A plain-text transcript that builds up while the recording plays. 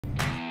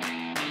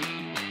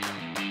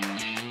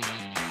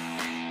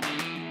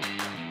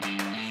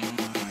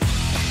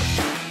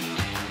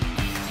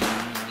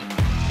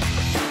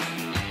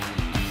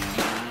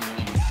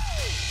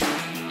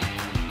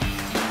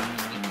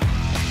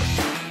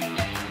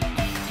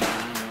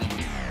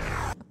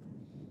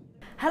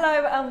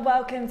Hello and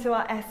welcome to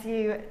our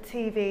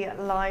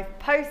SUTV live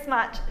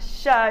post-match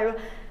show.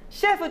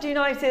 Sheffield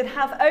United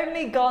have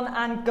only gone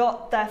and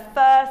got their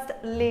first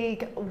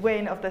league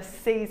win of the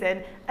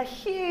season. A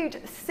huge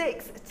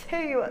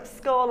 6-2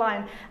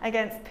 scoreline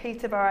against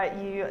Peterborough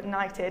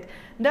United.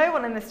 No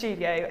one in the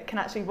studio can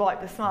actually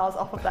wipe the smiles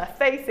off of their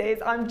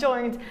faces. I'm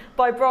joined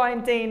by Brian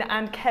Deane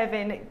and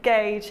Kevin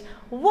Gage.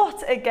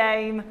 What a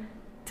game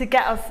to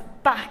get us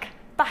back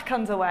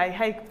underway.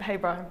 Hey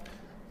Brian.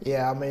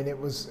 Yeah, I mean it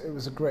was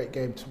a great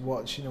game to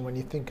watch. You know, when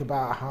you think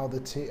about how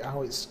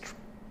it's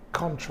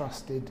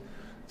contrasted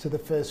to the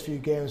first few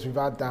games we've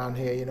had down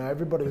here. You know,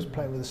 everybody was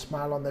playing with a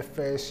smile on their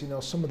face. You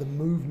know, some of the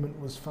movement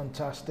was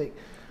fantastic.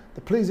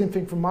 The pleasing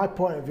thing from my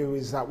point of view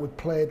is that we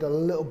played a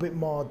little bit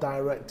more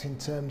direct in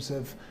terms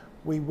of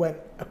we went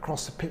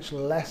across the pitch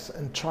less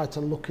and tried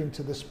to look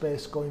into the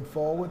space going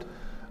forward.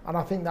 And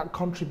I think that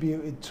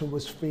contributed to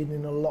us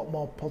feeling a lot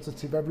more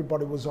positive.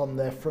 Everybody was on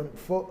their front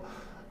foot.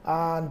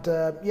 And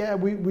yeah,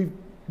 we've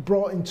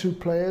brought in two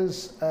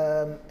players,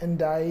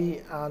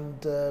 Ndai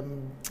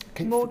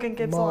and Morgan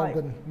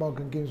Gibbs-White.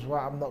 Morgan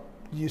Gibbs-White. I'm not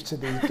used to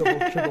these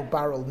triple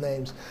barrel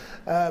names.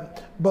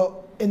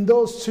 But in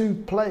those two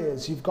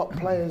players, you've got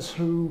players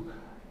who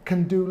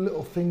can do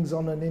little things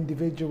on an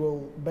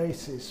individual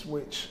basis,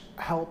 which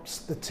helps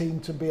the team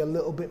to be a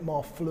little bit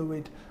more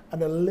fluid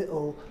and a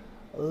little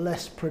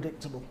less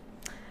predictable.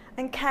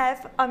 And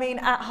Kev, I mean,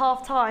 at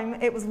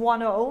half-time, it was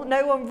 1-1.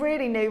 No one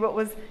really knew what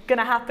was going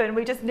to happen.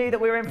 We just knew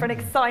that we were in for an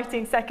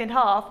exciting second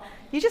half.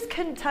 You just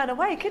couldn't turn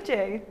away, could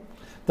you?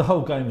 The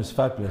whole game was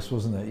fabulous,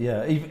 wasn't it?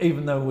 Yeah,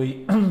 even though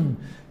we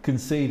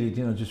conceded,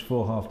 you know, just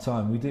before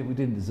half-time, we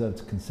didn't deserve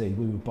to concede.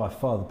 We were by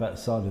far the better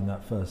side in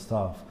that first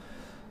half.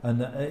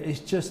 And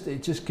it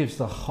just gives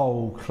the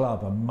whole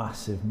club a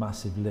massive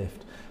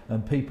lift.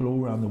 And people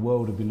all around the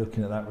world will be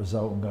looking at that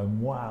result and going,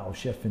 wow,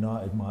 Sheffield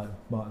United might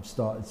have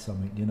started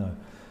something, you know.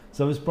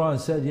 So as Brian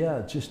said,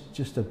 yeah,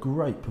 just a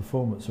great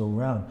performance all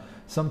round.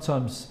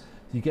 Sometimes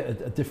you get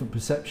a different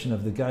perception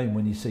of the game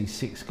when you see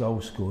 6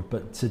 goals scored,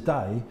 but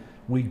today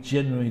we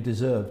genuinely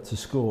deserved to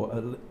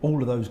score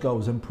all of those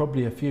goals and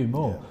probably a few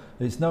more.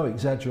 Yeah. It's no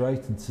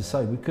exaggerating to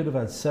say we could have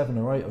had 7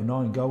 or 8 or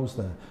 9 goals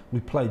there. We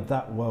played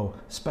that well,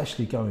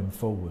 especially going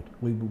forward.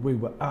 We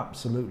were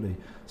absolutely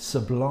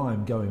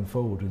sublime going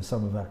forward in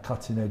some of our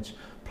cutting edge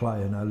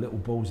play and our little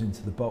balls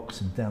into the box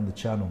and down the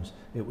channels.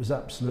 It was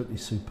absolutely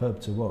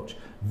superb to watch.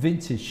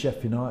 Vintage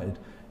Sheffield United,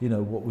 you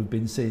know, what we've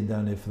been seeing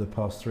down here for the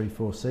past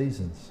 3-4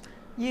 seasons.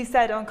 You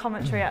said on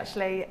commentary,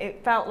 actually,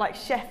 it felt like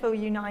Sheffield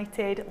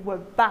United were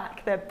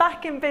back. They're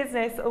back in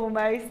business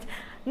almost.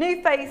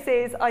 New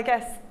faces, I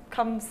guess,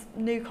 comes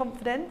new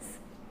confidence.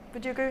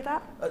 Would you agree with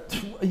that?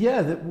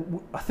 Yeah,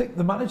 I think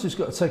the manager's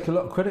got to take a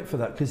lot of credit for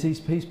that because he's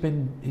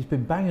been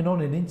banging on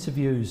in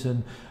interviews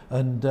and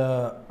on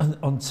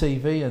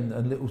TV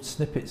and little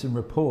snippets and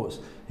reports.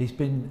 He's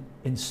been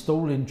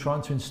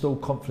trying to install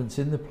confidence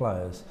in the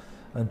players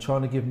and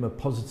trying to give them a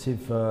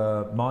positive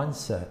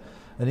mindset.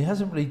 And he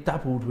hasn't really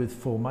dabbled with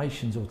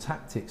formations or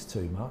tactics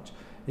too much.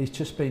 He's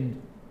just been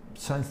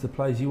saying to the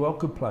players, you are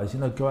good players, you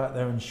know, go out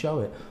there and show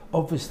it.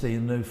 Obviously,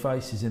 the new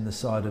faces in the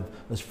side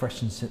has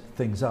freshened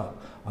things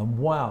up. And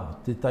wow,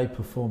 did they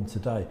perform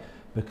today?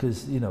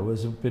 Because, you know,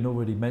 as has been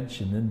already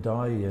mentioned,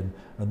 Ndai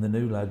and the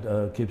new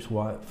lad,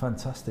 Gibbs-White,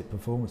 fantastic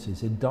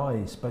performances.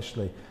 Ndai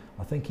especially,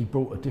 I think he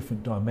brought a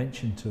different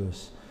dimension to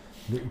us.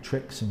 Little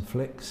tricks and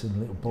flicks and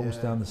little balls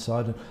down the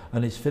side.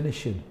 And his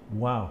finishing,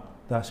 wow,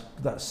 that's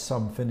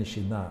some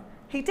finishing that.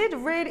 He did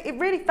really, it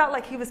really felt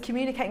like he was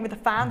communicating with the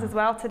fans as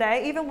well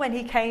today. Even when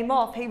he came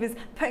off, he was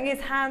putting his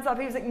hands up,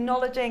 he was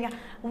acknowledging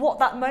what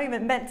that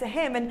moment meant to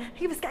him, and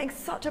he was getting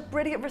such a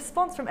brilliant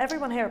response from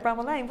everyone here at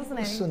Bramall Lane, wasn't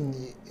he?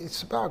 Listen,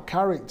 it's about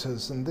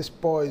characters, and this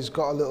boy's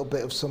got a little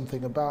bit of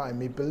something about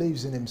him. He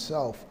believes in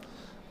himself.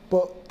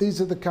 But these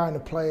are the kind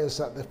of players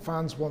that the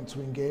fans want to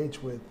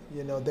engage with.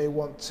 You know, they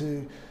want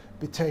to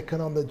be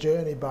taken on the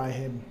journey by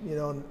him, you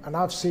know, and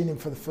I've seen him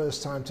for the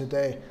first time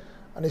today.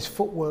 And his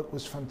footwork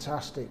was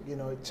fantastic. You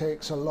know, it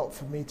takes a lot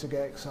for me to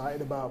get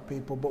excited about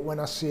people, but when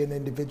I see an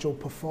individual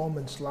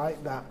performance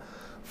like that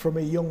from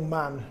a young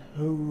man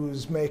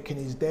who's making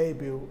his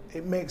debut,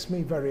 it makes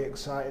me very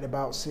excited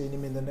about seeing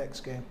him in the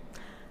next game.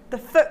 The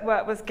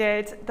footwork was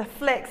good, the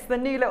flicks, the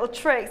new little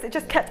tricks, it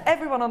just kept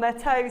everyone on their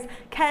toes.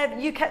 Kev,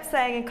 you kept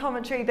saying in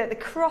commentary that the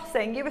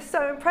crossing, you were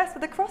so impressed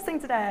with the crossing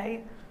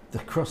today. The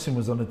crossing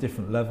was on a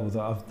different level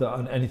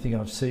than anything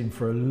I've seen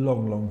for a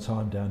long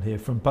time down here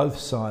from both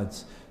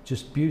sides.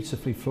 Just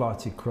beautifully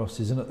flighted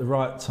crosses and at the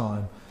right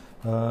time.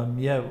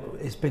 Yeah,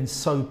 it's been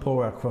so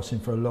poor our crossing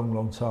for a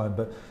long time,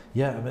 but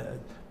yeah, I mean,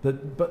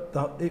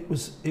 it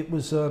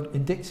was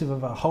indicative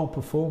of our whole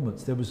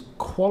performance. There was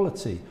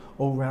quality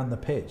all around the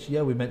pitch.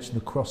 Yeah, we mentioned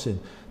the crossing,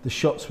 the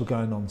shots were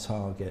going on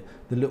target,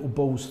 the little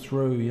balls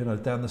through, you know,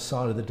 down the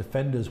side of the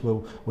defenders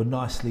were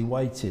nicely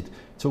weighted.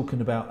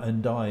 Talking about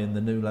Ndai and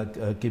the new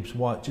lad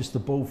Gibbs-White, just the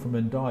ball from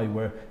Ndai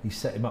where he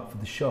set him up for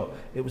the shot.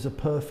 It was a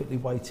perfectly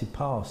weighted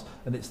pass,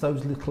 and it's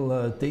those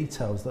little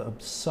details that are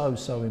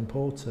so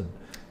important.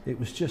 it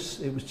was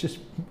just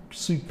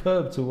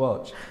superb to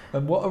watch,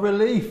 and what a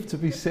relief to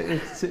be sitting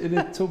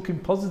here talking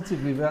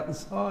positively about the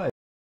side.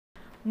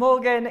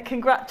 Morgan,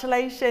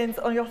 congratulations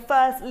on your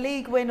first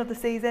league win of the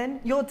season,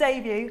 your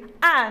debut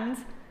and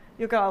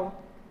your goal.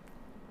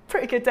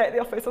 Pretty good day at the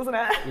office, wasn't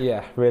it?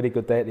 Yeah, really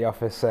good day at the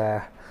office.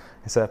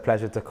 It's a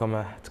pleasure to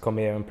come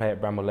here and play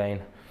at Bramall Lane.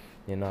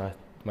 You know,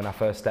 when I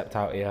first stepped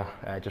out here,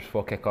 just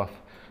before kick-off,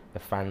 the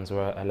fans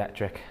were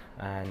electric,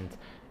 and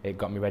it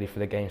got me ready for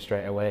the game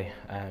straight away.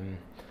 And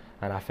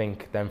I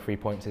think them 3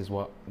 points is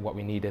what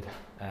we needed,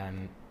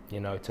 you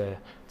know, to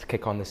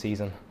kick on the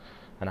season.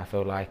 And I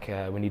feel like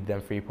we needed them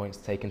 3 points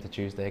to take into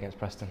Tuesday against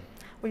Preston.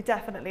 We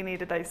definitely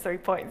needed those 3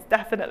 points,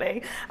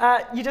 definitely.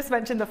 You just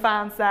mentioned the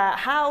fans there.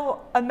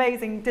 How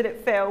amazing did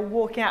it feel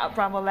walking out of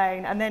Bramall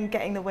Lane and then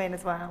getting the win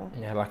as well?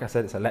 Yeah, like I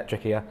said, it's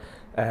electric here.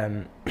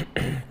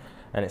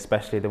 And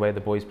especially the way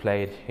the boys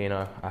played, you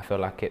know, I feel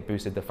like it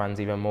boosted the fans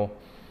even more.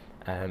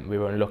 We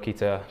were unlucky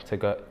to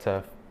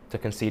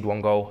concede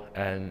 1 goal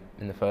in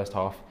the first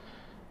half.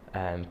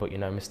 But, you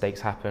know,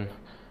 mistakes happen.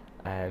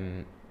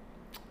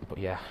 But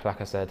yeah,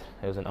 like I said,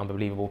 it was an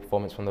unbelievable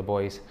performance from the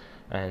boys,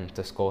 and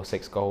to score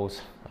 6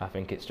 goals, I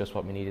think it's just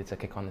what we needed to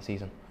kick on the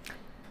season.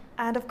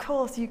 And of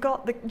course, you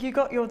got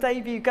your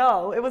debut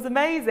goal. It was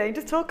amazing.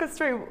 Just talk us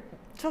through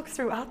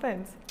what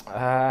happened.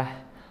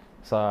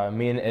 So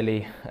me and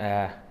Illy,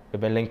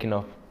 we've been linking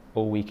up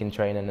all week in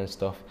training and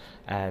stuff.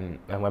 And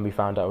when we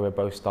found out we were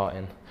both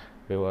starting,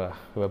 we were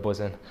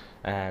buzzing.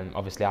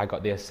 Obviously, I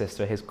got the assist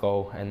for his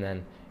goal, and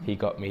then he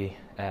got me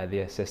the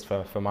assist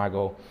for my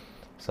goal.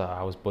 So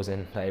I was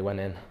buzzing that he went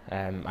in.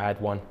 I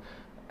had one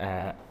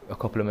a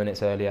couple of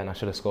minutes earlier, and I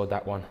should have scored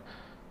that one.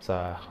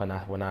 So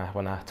when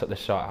I took the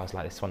shot, I was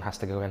like, this one has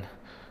to go in.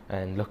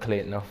 And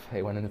luckily enough,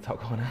 it went in the top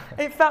corner.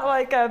 It felt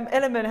like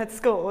Illiman had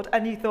scored,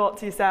 and you thought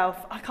to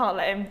yourself, I can't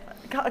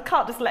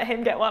just let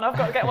him get one. I've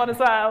got to get one as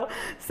well.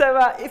 So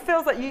it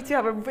feels like you two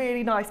have a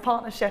really nice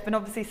partnership, and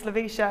obviously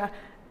Slavicia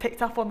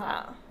picked up on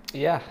that.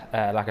 Yeah,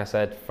 like I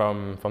said,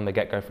 from the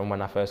get-go, from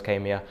when I first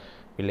came here,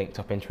 we linked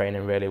up in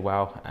training really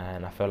well,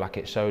 and I feel like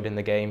it showed in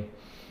the game.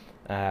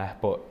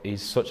 But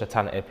he's such a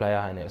talented player,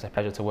 and it was a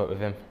pleasure to work with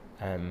him.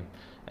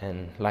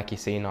 And like you've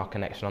seen, our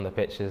connection on the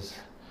pitch is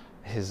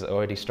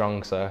already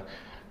strong. So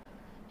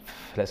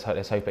let's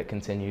hope it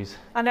continues.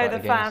 I know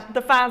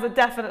the fans are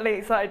definitely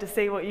excited to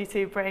see what you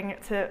two bring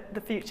to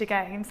the future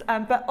games.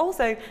 But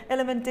also,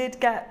 Illiman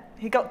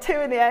he got 2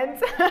 in the end.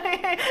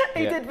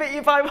 He did beat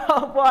you by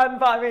 1,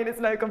 but I mean, it's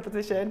no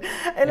competition.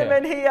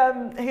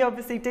 Illiman, he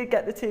obviously did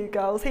get the 2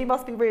 goals. He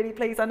must be really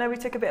pleased. I know he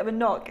took a bit of a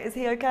knock. Is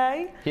he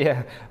okay?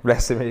 Yeah,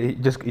 bless him. He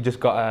just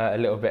got a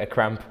little bit of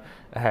cramp.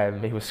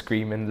 He was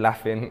screaming,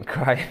 laughing,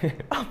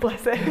 crying. Oh,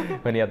 bless him.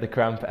 When he had the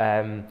cramp.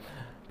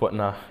 But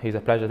no, he's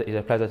a pleasure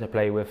to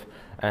play with,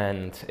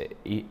 and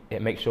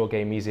it makes your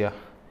game easier,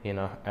 you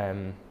know.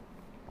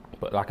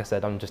 But like I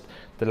said, I'm just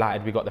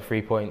delighted we got the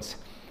 3 points.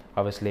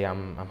 Obviously,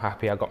 I'm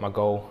happy I got my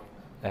goal,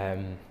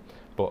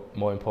 but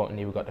more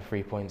importantly, we got the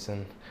 3 points,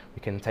 and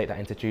we can take that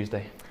into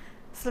Tuesday.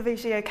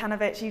 Slavicia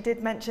Jokanovic, you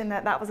did mention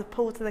that was a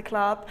pull to the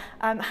club.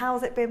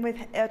 How's it been with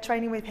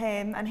training with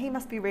him? And he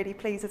must be really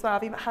pleased as well.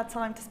 Have you had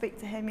time to speak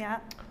to him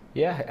yet?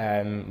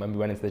 Yeah, when we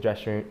went into the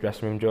dressing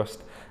room,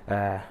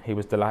 he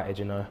was delighted,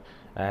 you know.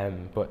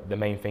 But the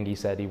main thing he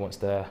said, he wants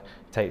to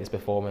take this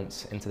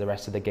performance into the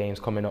rest of the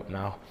games coming up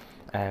now.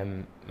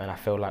 And I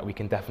feel like we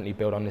can definitely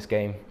build on this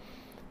game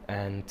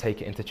and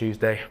take it into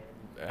Tuesday.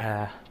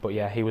 But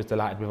yeah, he was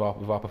delighted with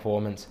our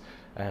performance,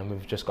 and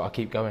we've just got to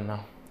keep going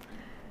now.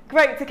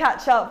 Great to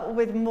catch up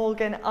with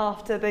Morgan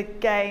after the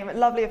game.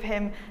 Lovely of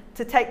him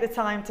to take the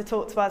time to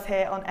talk to us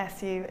here on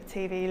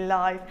SUTV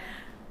Live.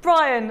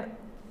 Brian,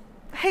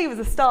 he was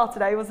a star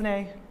today, wasn't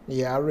he?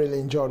 Yeah, I really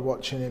enjoyed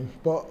watching him.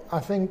 But I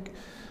think,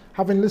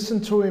 having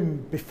listened to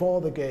him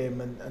before the game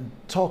and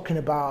talking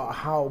about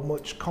how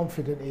much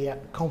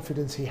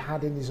confidence he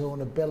had in his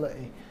own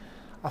ability,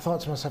 I thought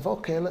to myself,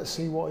 okay, let's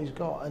see what he's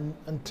got.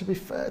 And to be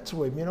fair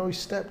to him, you know, he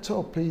stepped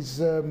up. He's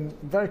a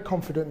very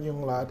confident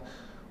young lad.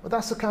 But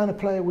that's the kind of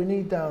player we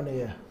need down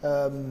here.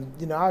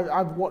 You know,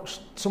 I've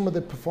watched some of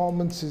the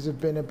performances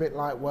have been a bit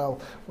like, well,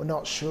 we're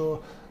not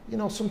sure. You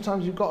know,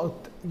 sometimes you've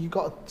got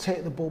to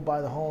take the bull by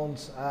the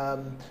horns.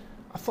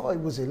 I thought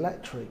it was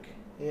electric.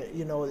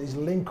 You know, his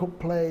link-up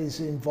plays,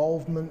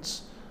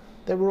 involvements,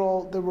 they were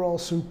all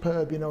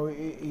superb. You know,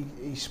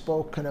 he's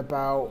spoken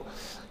about,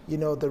 you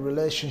know, the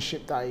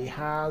relationship that he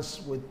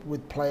has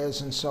with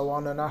players and so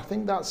on, and I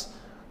think that's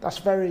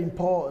very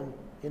important.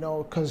 You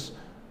know, because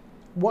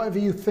whatever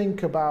you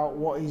think about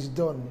what he's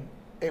done,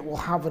 it will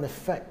have an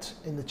effect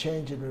in the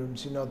changing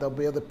rooms. You know, there'll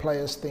be other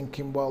players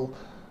thinking, well,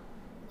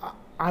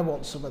 I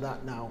want some of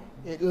that now.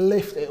 It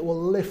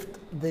will lift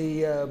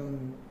the,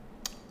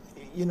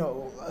 you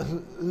know,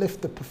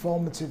 lift the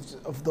performances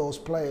of those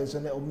players,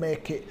 and it'll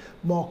make it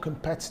more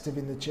competitive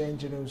in the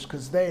changing rooms,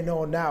 because they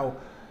know now,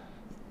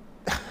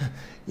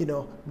 you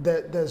know,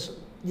 there's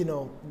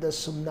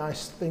some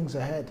nice things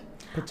ahead.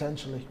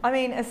 potentially. I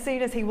mean, as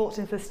soon as he walked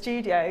into the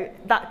studio,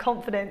 that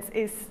confidence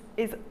is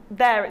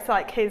there. It's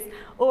like his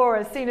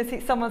aura as soon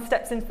as someone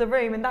steps into the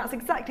room, and that's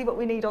exactly what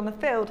we need on the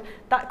field.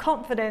 That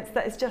confidence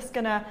that is just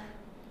going to,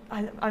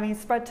 I mean,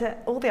 spread to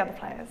all the other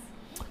players.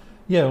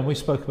 Yeah, and we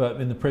spoke about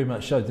it in the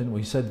pre-match show, didn't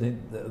we?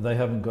 Said they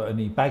haven't got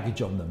any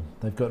baggage on them.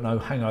 They've got no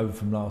hangover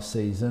from last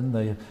season.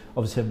 They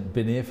obviously haven't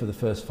been here for the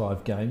first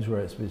 5 games, where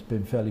it's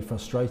been fairly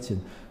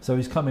frustrating. So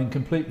he's come in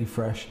completely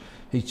fresh.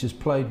 He's just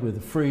played with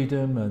the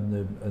freedom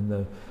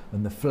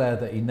and the flair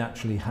that he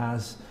naturally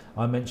has.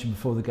 I mentioned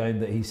before the game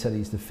that he said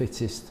he's the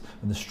fittest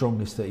and the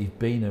strongest that he's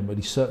been in, but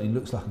he certainly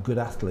looks like a good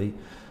athlete.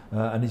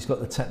 And he's got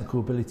the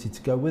technical ability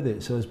to go with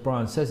it. So as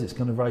Brian says, it's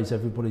going to raise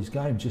everybody's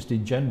game, just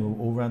in general,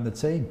 all around the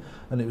team.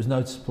 And it was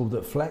noticeable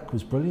that Fleck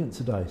was brilliant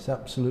today. It's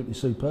absolutely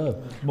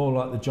superb. More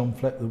like the John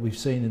Fleck that we've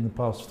seen in the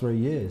past 3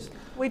 years.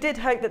 We did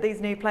hope that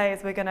these new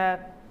players were going to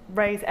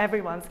raise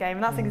everyone's game,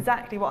 and that's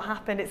exactly what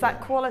happened. It's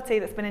that quality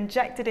that's been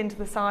injected into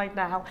the side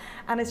now,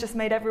 and it's just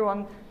made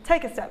everyone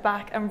take a step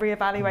back and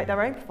reevaluate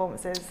their own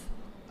performances.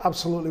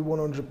 Absolutely,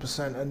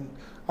 100%. And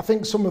I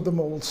think some of them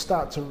will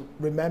start to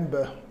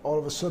remember all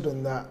of a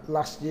sudden that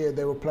last year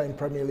they were playing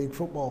Premier League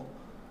football,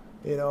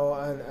 you know,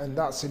 and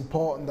that's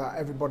important, that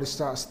everybody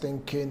starts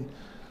thinking,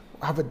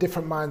 have a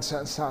different mindset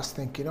and starts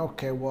thinking,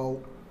 okay,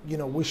 well, you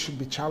know, we should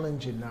be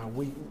challenging now.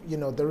 You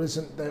know,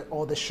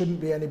 there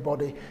shouldn't be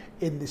anybody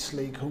in this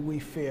league who we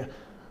fear.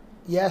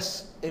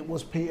 Yes, it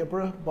was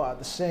Peterborough, but at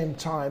the same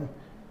time,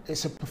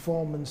 it's a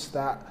performance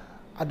that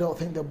I don't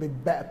think there'll be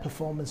better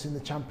performance in the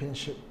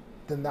Championship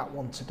than that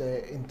one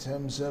today, in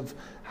terms of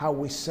how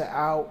we set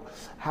out,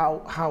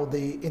 how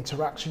the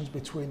interactions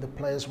between the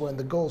players were, and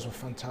the goals were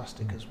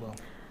fantastic as well.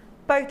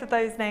 Both of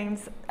those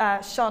names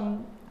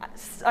shone,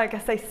 I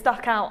guess they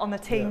stuck out on the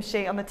team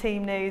sheet, on the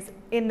team news,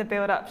 in the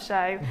build-up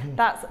show.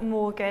 That's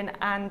Morgan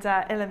and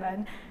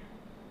Illiman.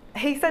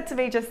 He said to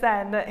me just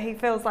then that he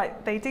feels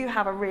like they do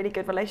have a really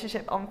good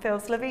relationship on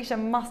field. Slavisha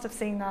must have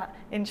seen that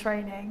in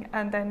training,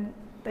 and then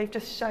they've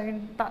just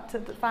shown that to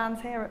the fans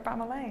here at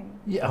Bramall Lane.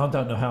 Yeah, I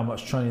don't know how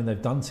much training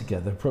they've done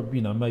together. Probably,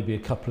 you know, maybe a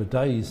couple of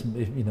days,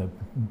 you know,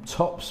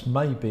 tops,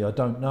 maybe, I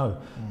don't know.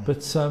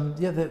 But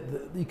yeah,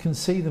 you can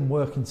see them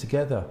working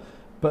together.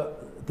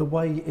 But the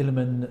way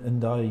Illiman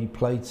and I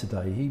played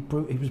today, he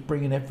was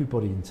bringing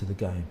everybody into the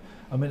game.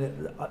 I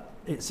mean,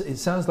 it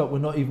sounds like we're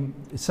not even.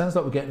 It sounds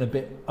like we're getting a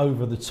bit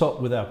over the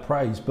top with our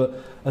praise.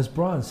 But as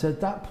Brian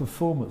said, that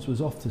performance was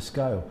off the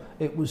scale.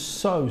 It was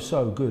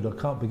so good. I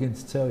can't begin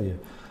to tell you.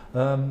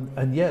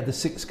 And yeah, the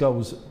 6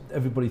 goals,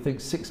 everybody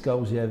thinks 6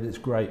 goals, yeah, it's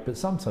great, but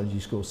sometimes you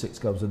score 6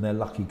 goals and they're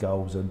lucky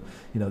goals, and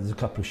you know, there's a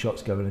couple of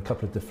shots going, a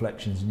couple of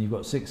deflections, and you've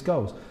got 6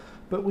 goals.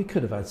 But we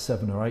could have had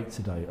 7 or 8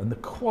 today, and the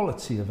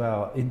quality of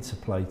our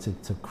interplay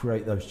to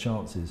create those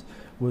chances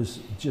was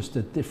just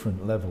a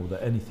different level than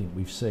anything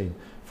we've seen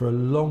for a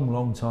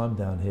long time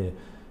down here.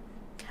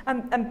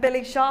 And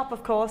Billy Sharp,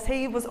 of course,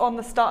 he was on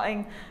the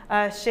starting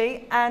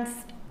sheet, and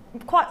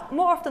quite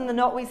more often than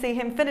not we see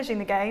him finishing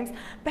the games,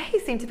 but he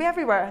seemed to be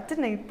everywhere,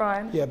 didn't he,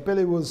 Brian? Yeah,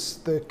 Billy was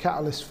the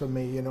catalyst for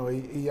me. You know,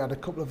 he had a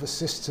couple of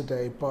assists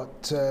today,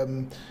 but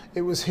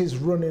it was his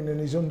running and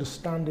his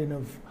understanding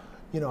of,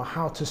 you know,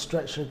 how to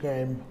stretch the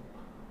game,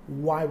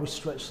 why we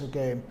stretch the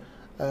game,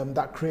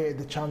 that created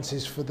the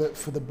chances for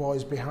the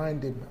boys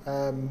behind him.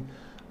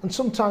 And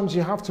sometimes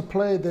you have to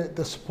play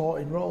the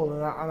supporting role,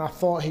 and I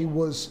thought he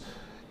was.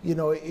 You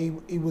know,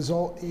 he was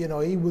all. You know,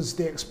 he was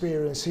the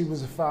experience. He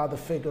was a father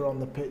figure on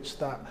the pitch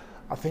that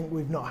I think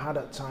we've not had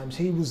at times.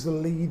 He was the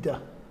leader.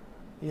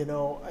 You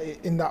know,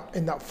 in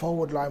that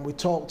forward line, we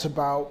talked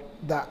about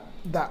that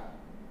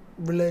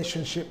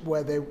relationship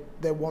where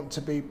they want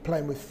to be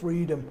playing with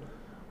freedom,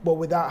 but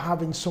without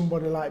having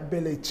somebody like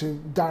Billy to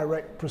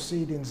direct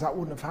proceedings, that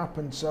wouldn't have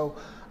happened. So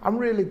I'm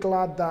really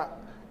glad that,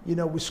 you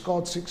know, we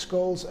scored 6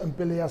 goals and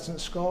Billy hasn't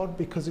scored,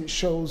 because it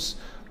shows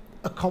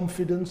a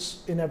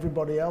confidence in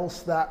everybody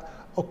else that,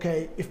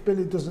 okay, if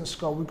Billy doesn't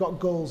score, we've got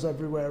goals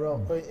everywhere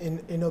else,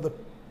 in other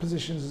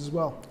positions as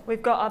well.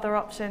 We've got other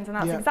options, and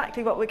that's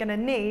exactly what we're going to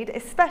need,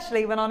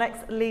 especially when our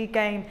next league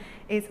game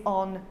is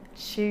on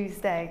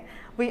Tuesday.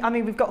 I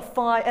mean, we've got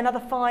another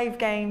 5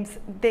 games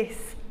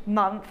this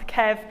month,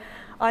 Kev.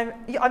 I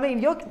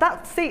mean,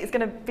 that seat is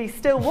going to be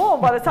still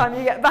warm by the time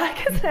you get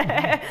back, isn't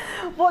it?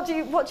 What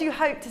do you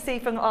hope to see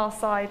from our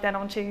side then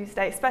on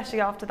Tuesday,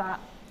 especially after that?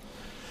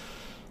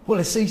 Well,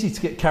 it's easy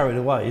to get carried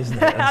away, isn't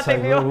it? And say,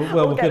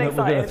 we're going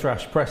to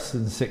thrash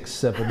Preston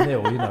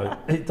 6-7-0. You know,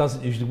 it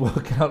doesn't usually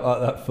work out like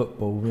that,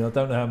 football. I mean, I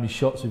don't know how many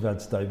shots we've had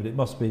today, but it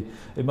must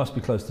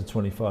be close to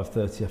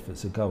 25-30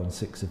 efforts a goal, and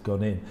 6 have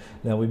gone in.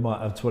 Now we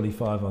might have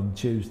 25 on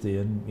Tuesday,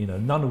 and you know,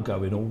 none will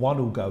go in, or 1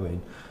 will go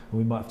in, and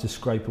we might have to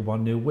scrape a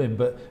 1-0 win.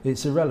 But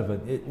it's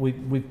irrelevant.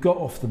 We've got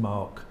off the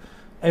mark.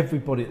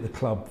 Everybody at the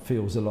club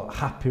feels a lot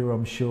happier,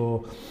 I'm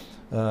sure.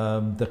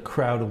 The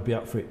crowd will be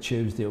up for it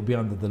Tuesday. It'll be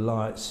under the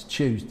lights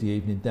Tuesday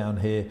evening down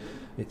here.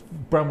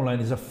 Bramall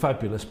Lane is a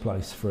fabulous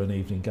place for an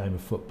evening game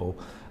of football,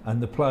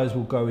 and the players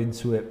will go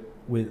into it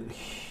with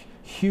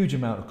huge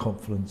amount of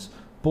confidence,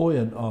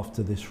 buoyant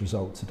after this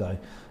result today.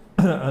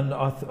 and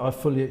I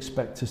fully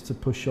expect us to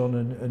push on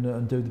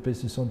and do the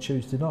business on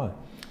Tuesday night.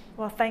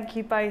 Well, thank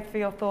you both for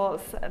your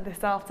thoughts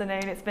this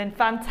afternoon. It's been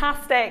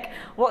fantastic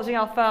watching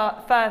our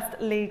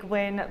first league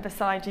win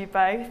beside you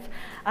both.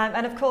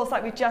 And of course,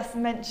 like we just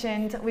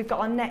mentioned, we've got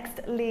our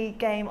next league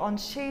game on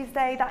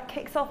Tuesday. That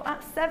kicks off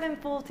at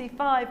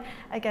 7:45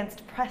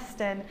 against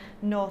Preston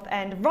North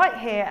End, right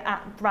here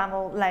at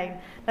Bramall Lane.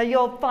 Now,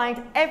 you'll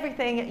find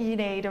everything you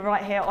need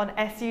right here on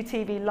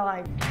SUTV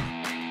Live.